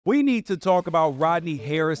We need to talk about Rodney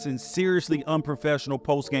Harrison's seriously unprofessional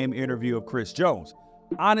postgame interview of Chris Jones.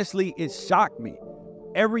 Honestly, it shocked me.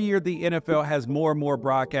 Every year, the NFL has more and more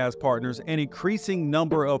broadcast partners. An increasing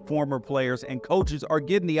number of former players and coaches are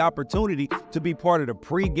getting the opportunity to be part of the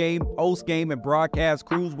pregame, postgame, and broadcast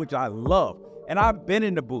crews, which I love. And I've been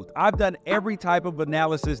in the booth. I've done every type of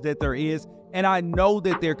analysis that there is, and I know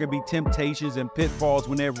that there can be temptations and pitfalls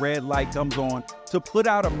when that red light comes on to put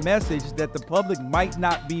out a message that the public might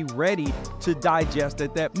not be ready to digest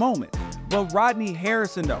at that moment. But Rodney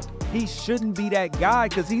Harrison, though, he shouldn't be that guy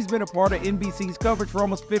because he's been a part of NBC's coverage for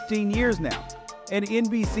almost 15 years now. And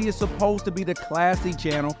NBC is supposed to be the classy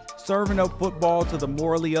channel, serving up football to the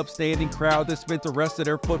morally upstanding crowd that spent the rest of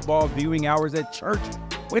their football viewing hours at church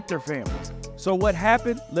with their families. So what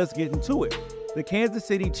happened? Let's get into it. The Kansas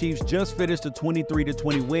City Chiefs just finished a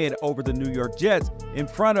 23-20 win over the New York Jets in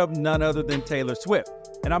front of none other than Taylor Swift.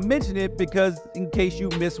 And I mention it because in case you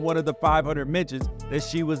missed one of the 500 mentions that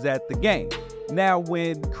she was at the game. Now,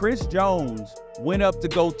 when Chris Jones went up to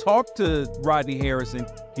go talk to Rodney Harrison,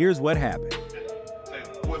 here's what happened.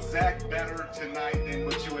 Was Zach better tonight than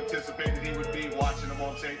what you anticipated he would be watching him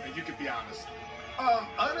on tape? And you can be honest.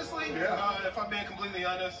 Honestly, if I'm being completely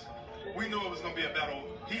honest, we knew it was going to be a battle.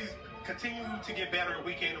 He's continued to get better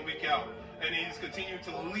week in and week out, and he's continued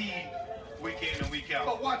to lead week in and week out.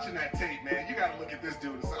 But watching that tape, man, you got to look at this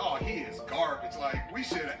dude and say, oh, he is garbage. Like, we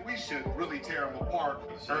should really tear him apart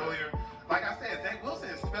earlier. Like I said, Zach Wilson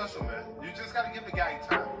is special, man. You just got to give the guy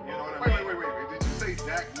time. You know what I mean? Wait. Did you say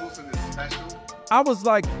Zach Wilson is special? I was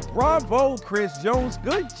like, bravo, Chris Jones,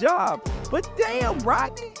 good job. But damn,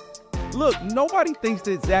 Rodney. Look, nobody thinks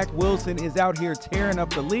that Zach Wilson is out here tearing up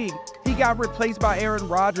the league. He got replaced by Aaron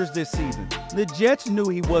Rodgers this season. The Jets knew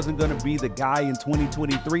he wasn't going to be the guy in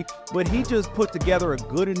 2023, but he just put together a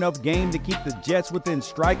good enough game to keep the Jets within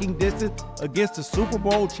striking distance against the Super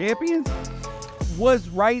Bowl champions. Was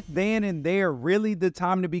right then and there really the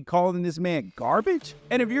time to be calling this man garbage?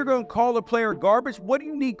 And if you're going to call a player garbage, what do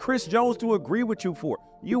you need Chris Jones to agree with you for?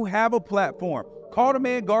 You have a platform. Call the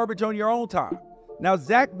man garbage on your own time. Now,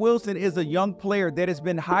 Zach Wilson is a young player that has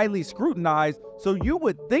been highly scrutinized, so you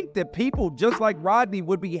would think that people just like Rodney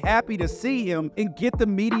would be happy to see him and get the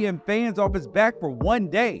media and fans off his back for one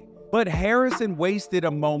day. But Harrison wasted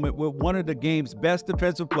a moment with one of the game's best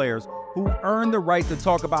defensive players who earned the right to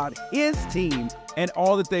talk about his team and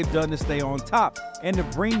all that they've done to stay on top. And to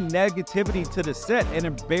bring negativity to the set and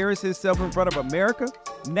embarrass himself in front of America?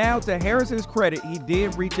 Now, to Harrison's credit, he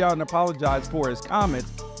did reach out and apologize for his comments,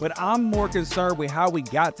 but I'm more concerned with how we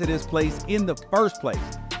got to this place in the first place.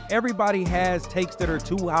 Everybody has takes that are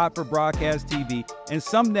too hot for broadcast TV, and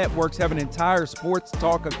some networks have an entire sports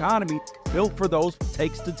talk economy built for those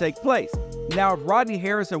takes to take place. Now, if Rodney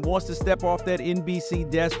Harrison wants to step off that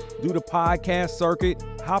NBC desk, do the podcast circuit,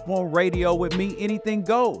 hop on radio with me, anything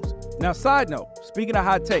goes. Now, side note, speaking of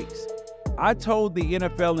hot takes, I told the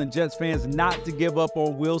NFL and Jets fans not to give up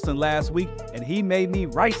on Wilson last week, and he made me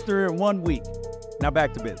Wrighster in 1 week. Now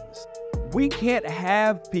back to business. We can't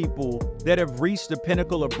have people that have reached the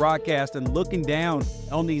pinnacle of broadcast and looking down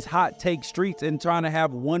on these hot take streets and trying to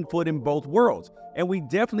have one foot in both worlds. And we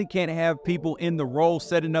definitely can't have people in the role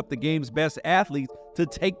setting up the game's best athletes to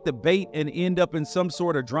take the bait and end up in some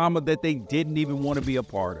sort of drama that they didn't even want to be a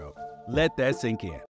part of. Let that sink in.